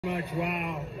Much.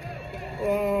 Wow.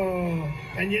 Oh,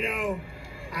 and you know,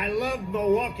 I love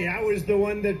Milwaukee. I was the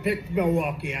one that picked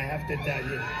Milwaukee, I have to tell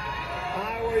you.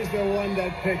 I was the one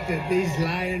that picked it. These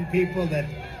lying people that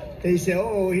they say,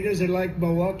 oh, he doesn't like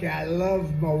Milwaukee. I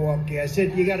love Milwaukee. I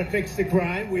said, you got to fix the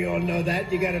crime. We all know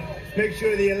that. You got to make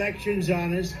sure the election's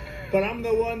honest. But I'm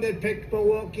the one that picked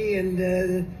Milwaukee, and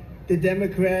the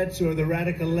Democrats, or the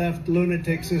radical left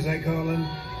lunatics, as I call them,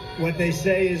 what they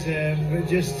say is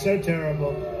just so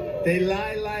terrible. They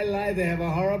lie. They have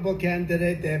a horrible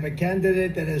candidate. They have a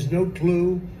candidate that has no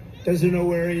clue, doesn't know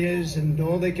where he is, and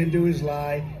all they can do is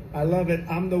lie. I love it.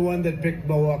 I'm the one that picked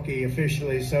Milwaukee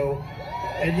officially. So,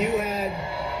 and you had,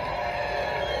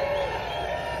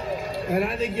 and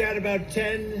I think you had about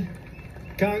 10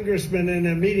 congressmen in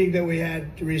a meeting that we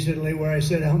had recently where I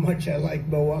said how much I like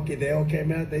Milwaukee. They all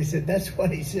came out. They said, that's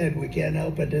what he said. We can't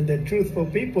help it. And they're truthful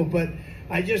people. But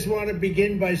I just want to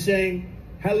begin by saying,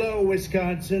 hello,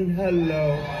 Wisconsin.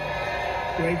 Hello.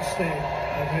 Great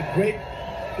state.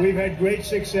 We've had great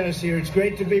success here. It's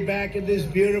great to be back in this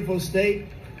beautiful state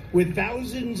with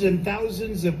thousands and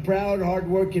thousands of proud,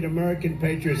 hardworking American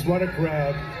patriots. What a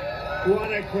crowd.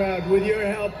 What a crowd. With your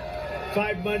help,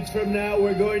 5 months from now,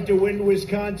 we're going to win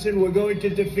Wisconsin. We're going to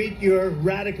defeat your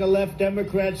radical left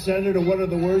Democrat senator, one of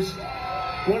the worst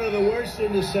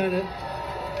in the Senate.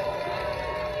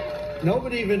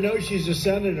 Nobody even knows she's a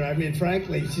senator. I mean,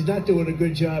 frankly, she's not doing a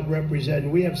good job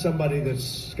representing. We have somebody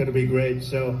that's going to be great.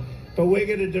 So, but we're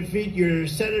going to defeat your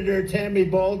Senator Tammy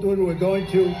Baldwin. We're going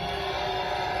to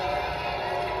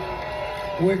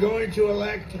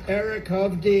elect Eric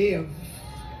Hovde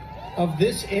of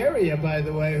this area, by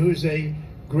the way, who's a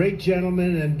great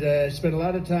gentleman, and spent a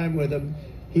lot of time with him.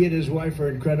 He and his wife are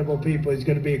incredible people. He's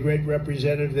going to be a great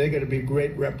representative. They're going to be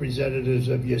great representatives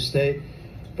of your state.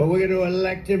 But we're going to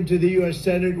elect him to the U.S.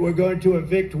 Senate. We're going to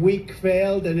evict weak,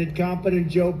 failed, and incompetent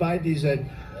Joe Biden. He's an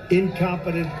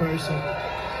incompetent person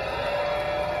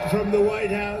from the White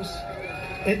House.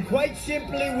 And quite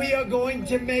simply, we are going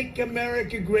to make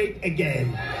America great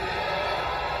again.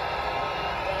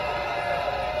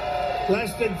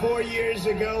 Less than 4 years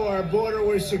ago, our border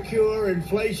was secure,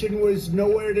 inflation was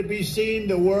nowhere to be seen,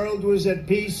 the world was at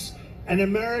peace, and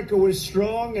America was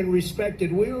strong and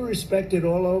respected. We were respected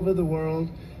all over the world.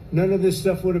 None of this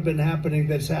stuff would have been happening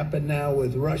that's happened now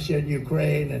with Russia and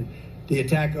Ukraine and the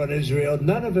attack on Israel.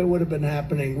 None of it would have been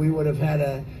happening. We would have had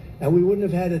and we wouldn't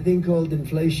have had a thing called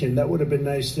inflation. That would have been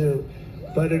nice too.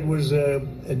 But it was a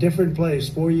different place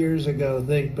 4 years ago, I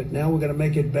think. But now we're going to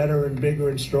make it better and bigger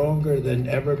and stronger than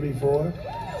ever before.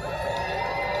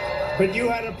 But you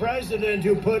had a president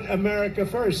who put America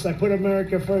first. I put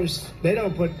America first. They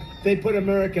put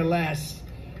America last.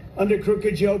 Under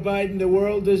crooked Joe Biden, the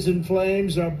world is in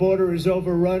flames. Our border is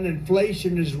overrun.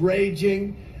 Inflation is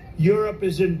raging. Europe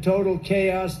is in total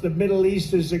chaos. The Middle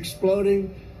East is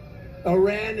exploding.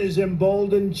 Iran is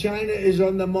emboldened. China is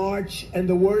on the march. And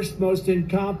the worst, most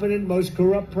incompetent, most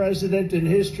corrupt president in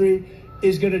history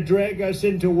is going to drag us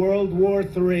into World War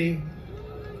III.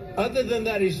 Other than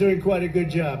that, he's doing quite a good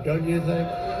job, don't you think?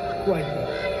 Quite good.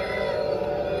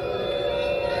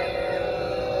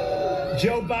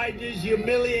 Joe Biden is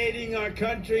humiliating our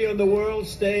country on the world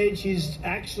stage. He's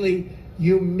actually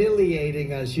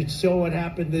humiliating us. You saw what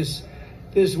happened this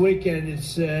weekend.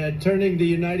 It's turning the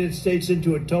United States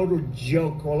into a total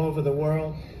joke all over the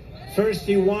world. First,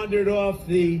 he wandered off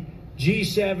the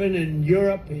G7 in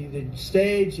Europe, the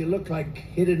stage. He looked like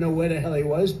he didn't know where the hell he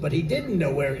was, but he didn't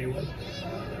know where he was.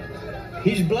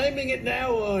 He's blaming it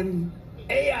now on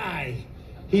AI.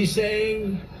 He's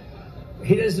saying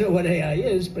he doesn't know what AI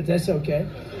is, but that's okay.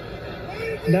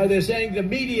 Now they're saying the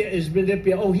media is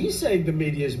manipulating. Oh, he's saying the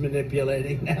media is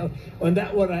manipulating now. On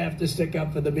that one, I have to stick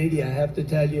up for the media, I have to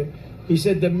tell you. He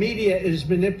said the media is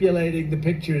manipulating the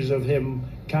pictures of him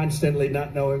constantly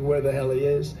not knowing where the hell he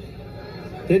is.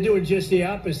 They're doing just the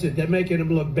opposite. They're making him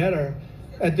look better.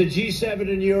 At the G7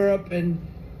 in Europe, and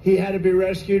he had to be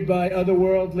rescued by other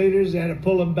world leaders. They had to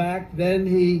pull him back. Then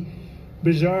he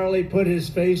bizarrely put his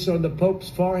face on the Pope's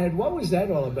forehead. What was that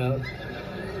all about?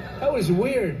 That was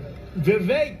weird.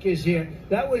 Vivek is here.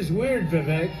 That was weird,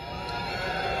 Vivek.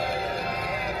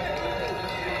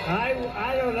 I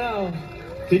don't know.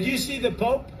 Did you see the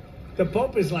Pope? The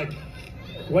Pope is like,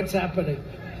 what's happening?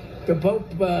 The Pope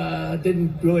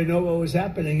didn't really know what was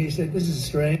happening. He said, this is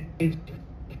strange.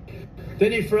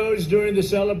 Then he froze during the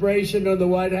celebration on the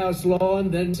White House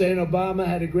lawn. Then St. Obama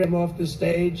had to grab him off the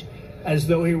stage as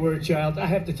though he were a child. I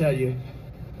have to tell you,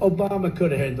 Obama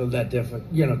could have handled that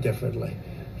differently.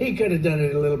 He could have done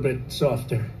it a little bit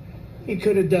softer. He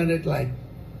could have done it like,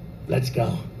 let's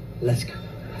go.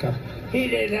 Come. He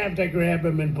didn't have to grab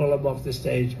him and pull him off the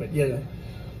stage, but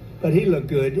but he looked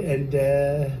good, and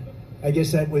I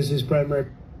guess that was his primary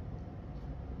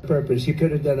purpose. He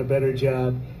could have done a better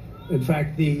job. In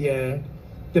fact, the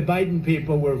Biden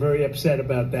people were very upset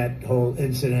about that whole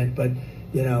incident, but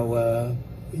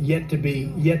yet to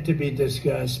be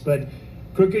discussed. But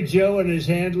Crooked Joe and his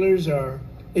handlers are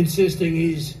insisting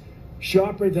he's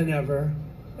sharper than ever,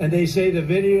 and they say the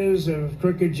videos of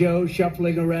Crooked Joe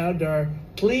shuffling around are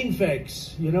clean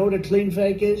fakes. You know what a clean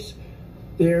fake is?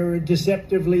 They're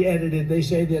deceptively edited. They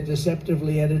say they're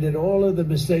deceptively edited. All of the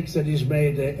mistakes that he's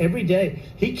made every day.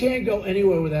 He can't go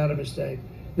anywhere without a mistake.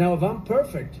 Now, if I'm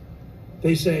perfect,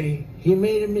 they say he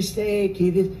made a mistake.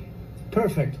 He did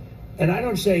perfect. And I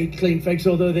don't say clean fakes,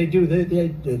 although they do. They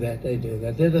do that. They do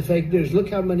that. They're the fake news.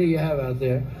 Look how many you have out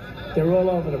there. They're all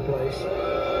over the place.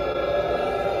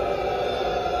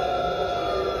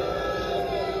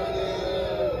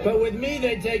 But with me,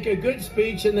 they take a good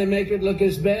speech and they make it look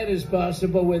as bad as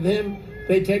possible. With him,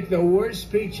 they take the worst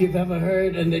speech you've ever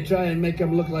heard and they try and make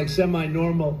him look like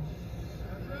semi-normal.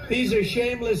 These are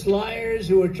shameless liars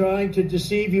who are trying to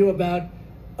deceive you about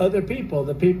other people,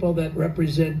 the people that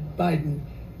represent Biden.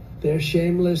 They're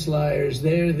shameless liars.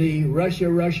 They're the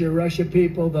Russia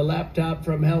people, the laptop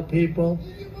from hell people,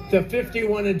 the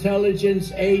 51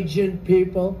 intelligence agent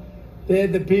people. They're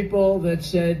the people that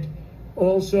said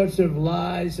all sorts of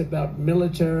lies about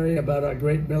military, about our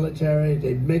great military.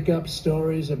 They make up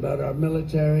stories about our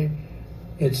military.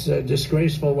 It's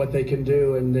disgraceful what they can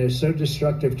do, and they're so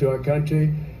destructive to our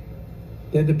country.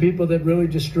 They're the people that really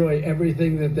destroy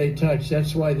everything that they touch.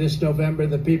 That's why this November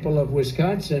the people of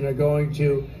Wisconsin are going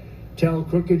to tell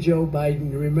Crooked Joe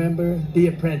Biden, remember The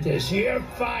Apprentice, you're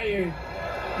fired.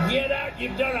 Get out.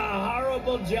 You've done a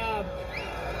horrible job.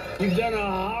 You've done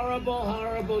a horrible,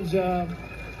 horrible job.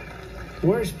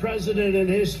 Worst president in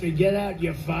history. Get out.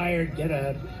 You're fired. Get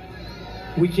out.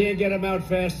 We can't get him out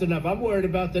fast enough. I'm worried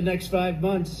about the next 5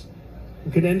 months.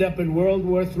 We could end up in World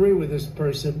War III with this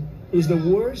person. He's the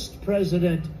worst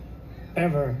president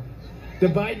ever. The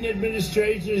Biden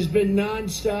administration has been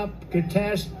nonstop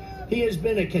catastrophe. He has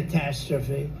been a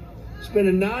catastrophe. It's been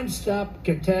a nonstop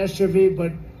catastrophe,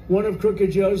 but one of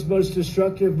Crooked Joe's most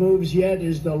destructive moves yet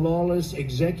is the lawless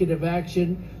executive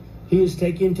action he is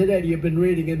taking today. You've been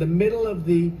reading in the middle of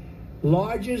the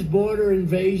largest border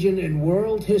invasion in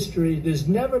world history. There's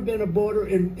never been a border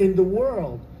in the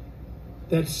world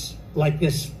that's like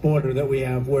this border that we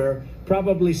have, where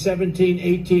probably 17,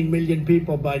 18 million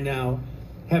people by now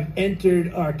have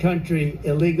entered our country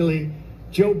illegally.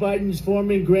 Joe Biden's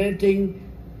granting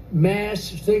mass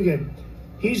thinking.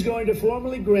 He's going to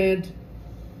formally grant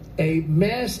a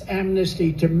mass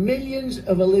amnesty to millions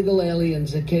of illegal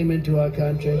aliens that came into our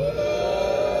country.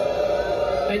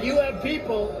 And you have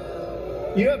people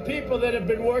that have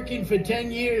been working for 10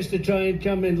 years to try and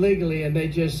come in legally, and they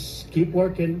just keep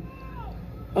working.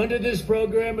 Under this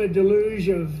program, a deluge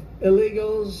of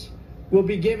illegals will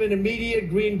be given immediate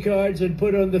green cards and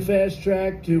put on the fast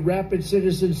track to rapid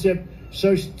citizenship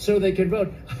so they can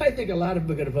vote. I think a lot of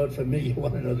them are going to vote for me. You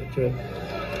want to know the truth?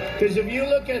 Because if you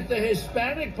look at the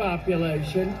Hispanic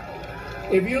population,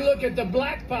 if you look at the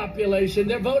black population,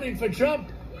 they're voting for Trump.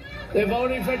 They're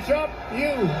voting for Trump.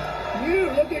 You,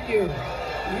 look at you.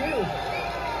 You.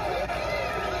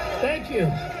 Thank you.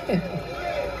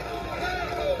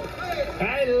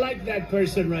 I like that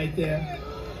person right there.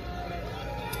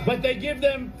 But they give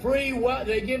them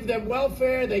they give them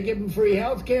welfare, they give them free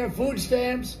health care, food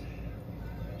stamps.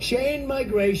 Chain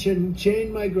migration,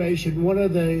 one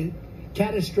of the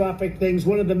catastrophic things,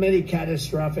 one of the many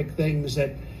catastrophic things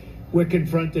that we're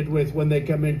confronted with when they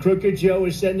come in. Crooked Joe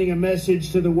is sending a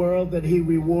message to the world that he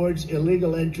rewards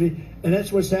illegal entry, and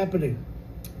that's what's happening.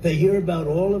 They hear about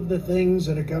all of the things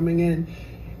that are coming in,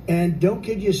 and don't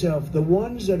kid yourself, the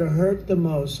ones that are hurt the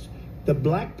most, the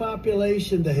black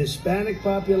population, the Hispanic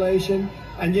population,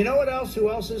 and you know what else? Who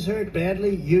else is hurt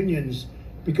badly? Unions.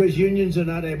 Because unions are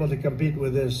not able to compete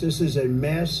with this. This is a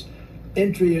mass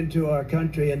entry into our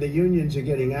country, and the unions are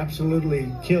getting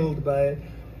absolutely killed by it.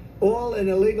 All an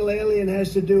illegal alien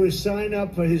has to do is sign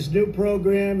up for his new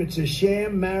program. It's a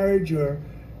sham marriage or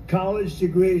college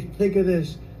degree. Think of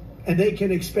this. And they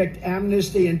can expect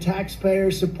amnesty and taxpayer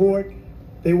support.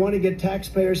 They want to get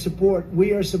taxpayer support.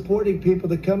 We are supporting people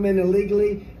that come in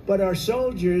illegally, but our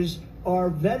soldiers,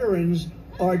 our veterans,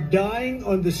 are dying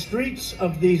on the streets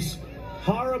of these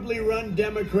horribly run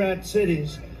Democrat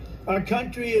cities. Our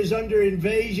country is under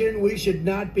invasion. We should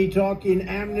not be talking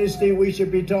amnesty. We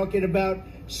should be talking about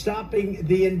stopping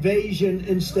the invasion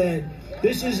instead.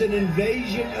 This is an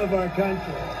invasion of our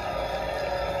country.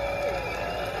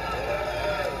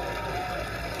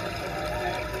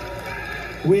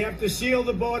 We have to seal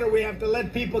the border. We have to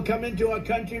let people come into our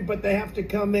country, but they have to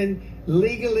come in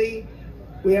legally.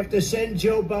 We have to send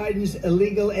Joe Biden's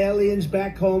illegal aliens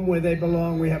back home where they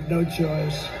belong. We have no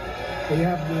choice. We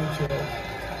have no choice.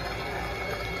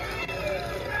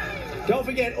 Don't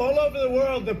forget, all over the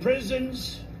world, the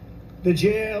prisons, the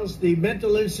jails, the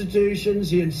mental institutions,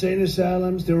 the insane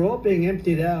asylums, they're all being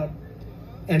emptied out.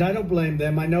 And I don't blame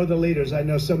them. I know the leaders. I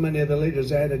know so many of the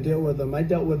leaders. I had to deal with them. I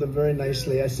dealt with them very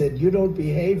nicely. I said, you don't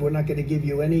behave, we're not going to give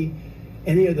you any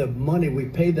of the money. We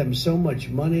pay them so much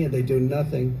money and they do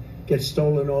nothing. Gets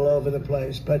stolen all over the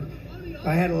place. But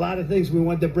I had a lot of things. We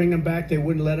wanted to bring them back. They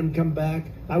wouldn't let them come back.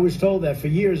 I was told that for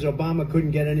years Obama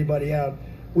couldn't get anybody out.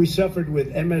 We suffered with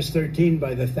MS-13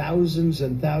 by the thousands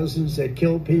and thousands that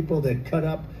killed people, that cut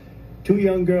up. 2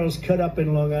 young girls cut up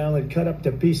in Long Island, cut up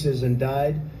to pieces and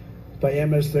died by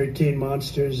MS-13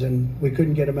 monsters, and we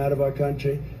couldn't get them out of our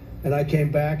country. And I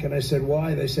came back and I said,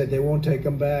 why? They said they won't take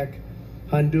them back.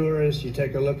 Honduras, you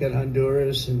take a look at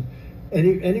Honduras, and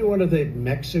any one of the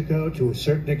Mexico to a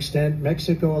certain extent,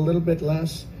 Mexico a little bit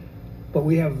less, but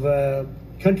we have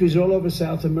countries all over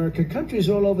South America, countries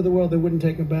all over the world that wouldn't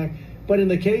take them back. But in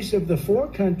the case of the 4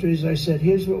 countries, I said,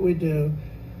 here's what we do.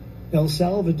 El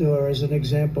Salvador is an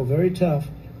example, very tough,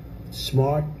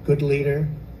 smart, good leader.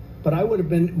 But I would have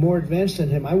been more advanced than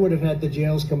him. I would have had the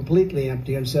jails completely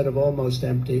empty instead of almost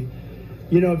empty.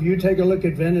 You know, if you take a look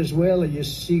at Venezuela, you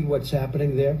see what's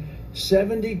happening there.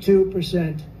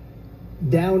 72%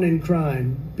 down in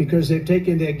crime because they've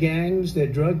taken their gangs, their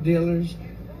drug dealers,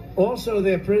 also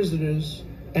their prisoners.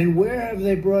 And where have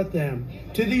they brought them?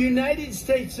 To the United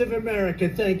States of America.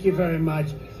 Thank you very much.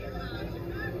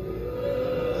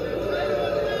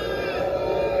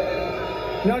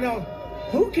 No.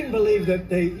 Who can believe that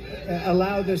they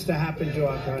allow this to happen to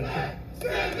our country?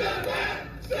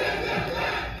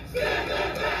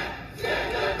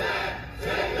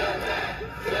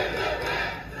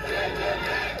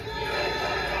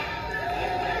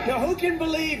 Now, who can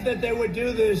believe that they would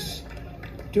do this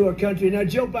to a country? Now,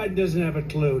 Joe Biden doesn't have a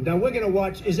clue. Now, we're going to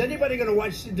watch. Is anybody going to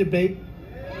watch the debate?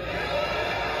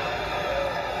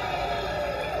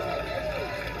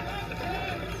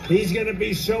 He's going to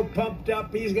be so pumped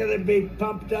up. He's going to be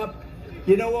pumped up.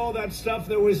 You know all that stuff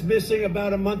that was missing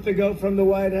about a month ago from the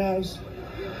White House?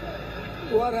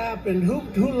 What happened?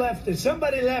 Who left it?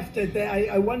 Somebody left it.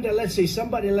 I wonder, let's see,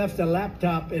 somebody left a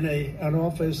laptop in an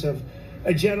office of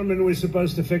a gentleman who was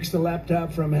supposed to fix the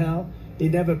laptop from hell. He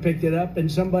never picked it up,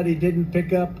 and somebody didn't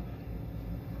pick up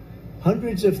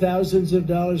hundreds of thousands of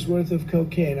dollars worth of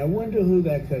cocaine. I wonder who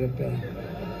that could have been.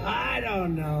 I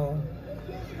don't know.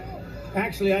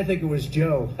 Actually, I think it was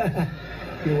Joe.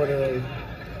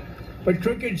 But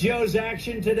Crooked Joe's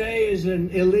action today is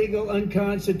an illegal,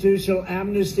 unconstitutional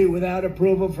amnesty without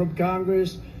approval from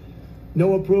Congress,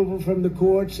 no approval from the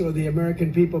courts or the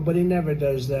American people, but he never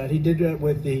does that. He did that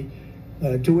with the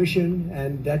tuition,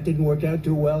 and that didn't work out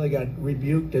too well. He got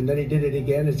rebuked, and then he did it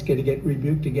again. It's going to get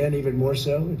rebuked again, even more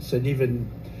so. It's an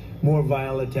even more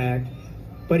vile attack.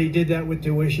 But he did that with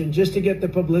tuition just to get the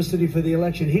publicity for the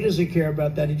election. He doesn't care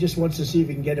about that. He just wants to see if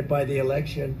he can get it by the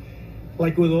election.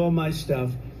 Like with all my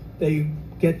stuff, they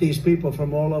get these people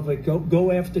from all over,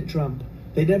 go after Trump.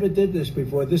 They never did this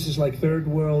before. This is like third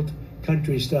world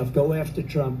country stuff. Go after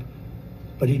Trump.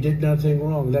 But he did nothing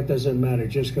wrong. That doesn't matter.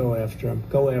 Just go after him.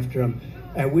 Go after him.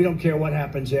 And we don't care what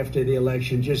happens after the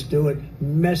election. Just do it.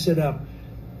 Mess it up.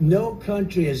 No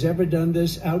country has ever done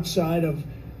this outside of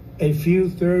a few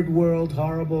third world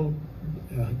horrible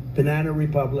banana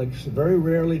republics. Very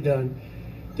rarely done.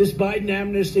 This Biden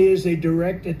amnesty is a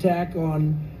direct attack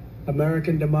on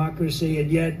American democracy, and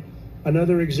yet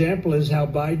another example is how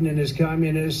Biden and his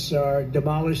communists are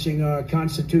demolishing our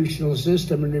constitutional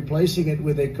system and replacing it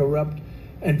with a corrupt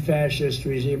and fascist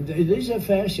regime. These are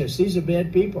fascists. These are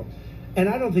bad people. And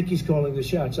I don't think he's calling the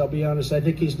shots. I'll be honest. I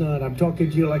think he's not. I'm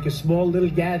talking to you like a small little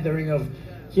gathering of,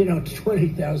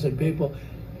 20,000 people.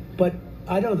 But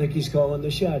I don't think he's calling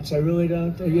the shots. I really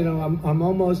don't.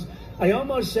 I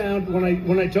almost sound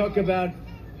when I talk about,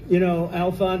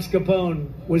 Alphonse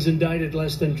Capone was indicted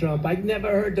less than Trump. I never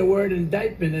heard the word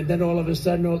indictment, and then all of a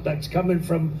sudden that's coming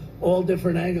from all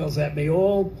different angles at me,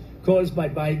 all caused by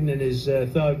Biden and his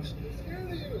thugs.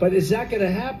 But it's not going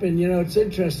to happen. It's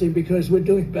interesting because we're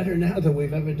doing better now than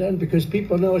we've ever done because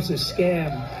people know it's a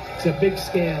scam. It's a big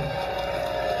scam.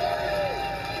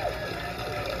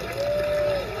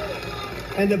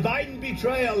 And the Biden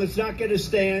betrayal is not going to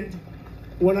stand.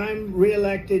 When I'm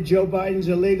reelected, Joe Biden's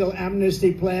illegal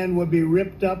amnesty plan will be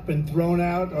ripped up and thrown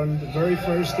out on the very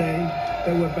first day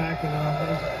that we're back in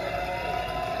office.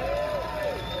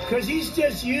 Because he's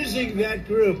just using that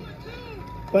group.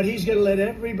 But he's going to let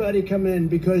everybody come in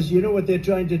because you know what they're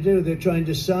trying to do? They're trying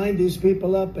to sign these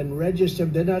people up and register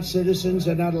them. They're not citizens.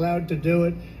 They're not allowed to do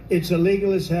it. It's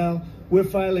illegal as hell. We're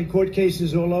filing court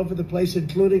cases all over the place,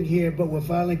 including here, but we're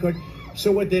filing court.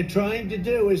 So what they're trying to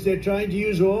do is they're trying to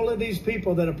use all of these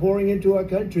people that are pouring into our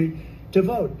country to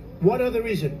vote. What other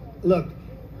reason? Look,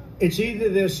 it's either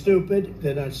they're stupid,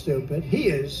 they're not stupid. He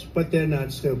is, but they're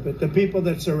not stupid. The people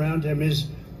that surround him, his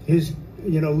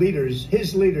leaders,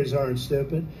 his leaders aren't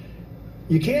stupid.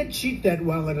 You can't cheat that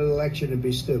well at an election and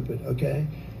be stupid, okay?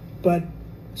 But,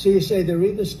 so you say they're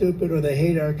either stupid or they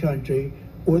hate our country,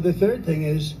 or the third thing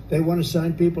is they want to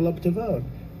sign people up to vote.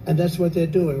 And that's what they're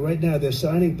doing right now. They're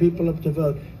signing people up to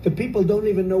vote. The people don't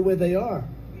even know where they are.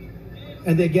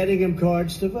 And they're getting them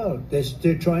cards to vote.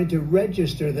 They're trying to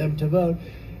register them to vote.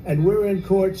 And we're in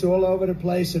courts all over the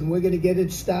place, and we're going to get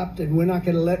it stopped, and we're not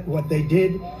going to let what they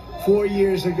did 4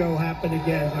 years ago happen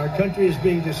again. Our country is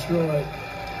being destroyed.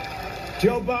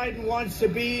 Joe Biden wants to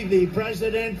be the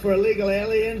president for illegal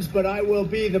aliens, but I will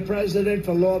be the president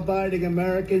for law-abiding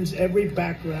Americans, every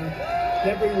background,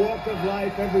 every walk of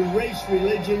life, every race,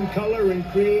 religion, color, and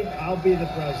creed. I'll be the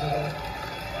president.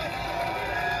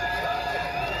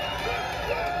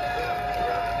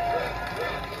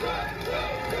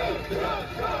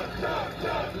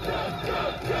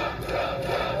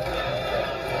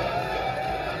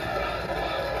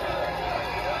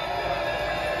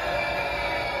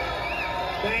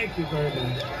 Thank you very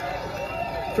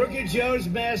much. Crooked Joe's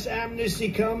mass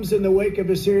amnesty comes in the wake of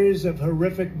a series of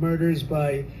horrific murders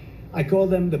by, I call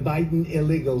them the Biden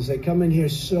illegals. They come in here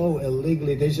so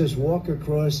illegally. They just walk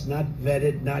across, not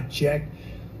vetted, not checked.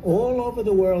 All over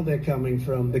the world they're coming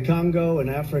from. The Congo and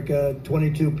Africa,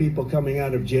 22 people coming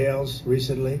out of jails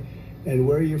recently. And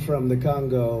where are you from? The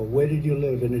Congo. Where did you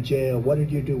live? In a jail. What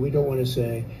did you do? We don't want to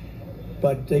say.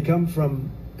 But they come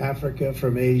from Africa,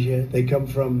 from Asia. They come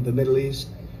from the Middle East.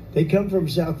 They come from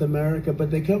South America,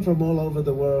 but they come from all over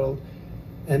the world.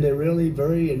 And they're really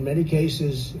in many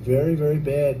cases, very, very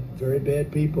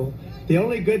bad people. The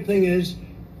only good thing is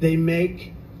they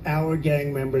make our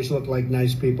gang members look like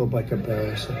nice people by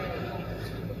comparison.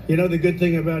 You know the good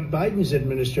thing about Biden's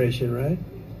administration, right?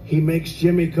 He makes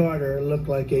Jimmy Carter look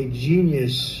like a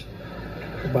genius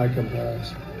by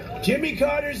comparison. Jimmy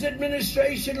Carter's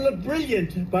administration looked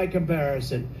brilliant by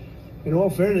comparison. In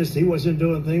all fairness, he wasn't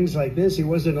doing things like this. He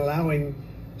wasn't allowing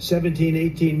 17,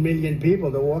 18 million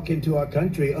people to walk into our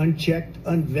country unchecked,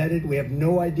 unvetted. We have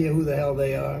no idea who the hell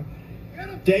they are.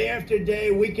 Day after day,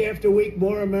 week after week,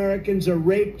 more Americans are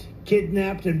raped,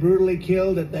 kidnapped, and brutally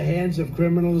killed at the hands of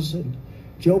criminals. And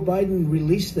Joe Biden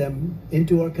released them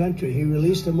into our country. He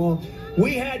released them all.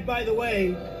 We had, by the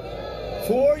way,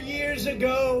 4 years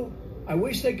ago, I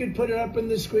wish they could put it up on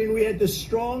the screen, we had the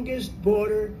strongest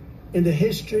border in the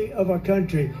history of our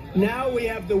country. Now we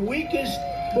have the weakest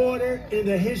border in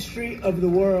the history of the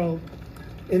world.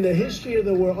 In the history of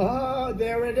the world. Oh,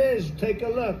 there it is. Take a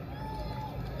look.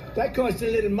 That cost a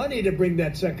little money to bring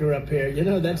that sucker up here. You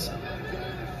know,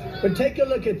 but take a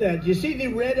look at that. You see the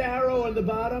red arrow on the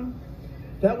bottom?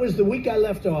 That was the week I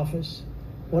left office.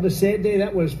 What a sad day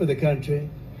that was for the country.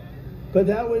 But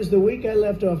that was the week I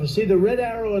left office. See the red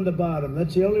arrow on the bottom?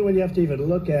 That's the only one you have to even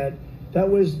look at. That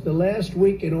was the last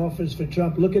week in office for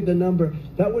Trump. Look at the number.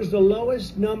 That was the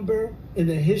lowest number in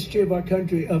the history of our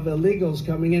country of illegals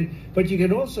coming in. But you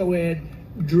can also add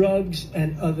drugs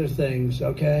and other things,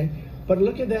 okay? But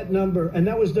look at that number. And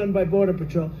that was done by Border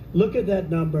Patrol. Look at that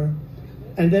number.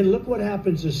 And then look what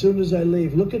happens as soon as I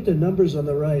leave. Look at the numbers on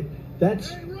the right.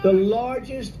 That's the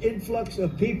largest influx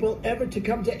of people ever to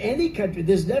come to any country.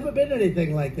 There's never been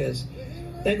anything like this.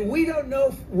 And we don't know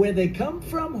where they come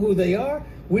from, who they are.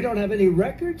 We don't have any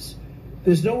records.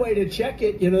 There's no way to check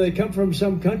it. You know, they come from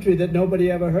some country that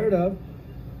nobody ever heard of.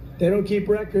 They don't keep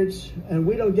records, and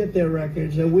we don't get their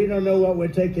records, and we don't know what we're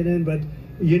taking in. But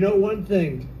you know one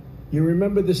thing. You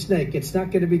remember the snake. It's not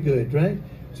going to be good, right?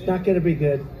 It's not going to be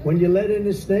good. When you let in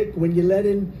a snake, when you let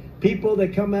in people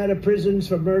that come out of prisons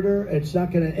for murder, it's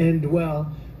not going to end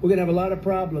well. We're going to have a lot of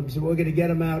problems, and we're going to get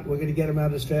them out. We're going to get them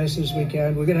out as fast as we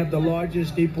can. We're going to have the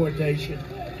largest deportation.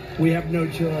 We have no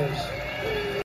choice.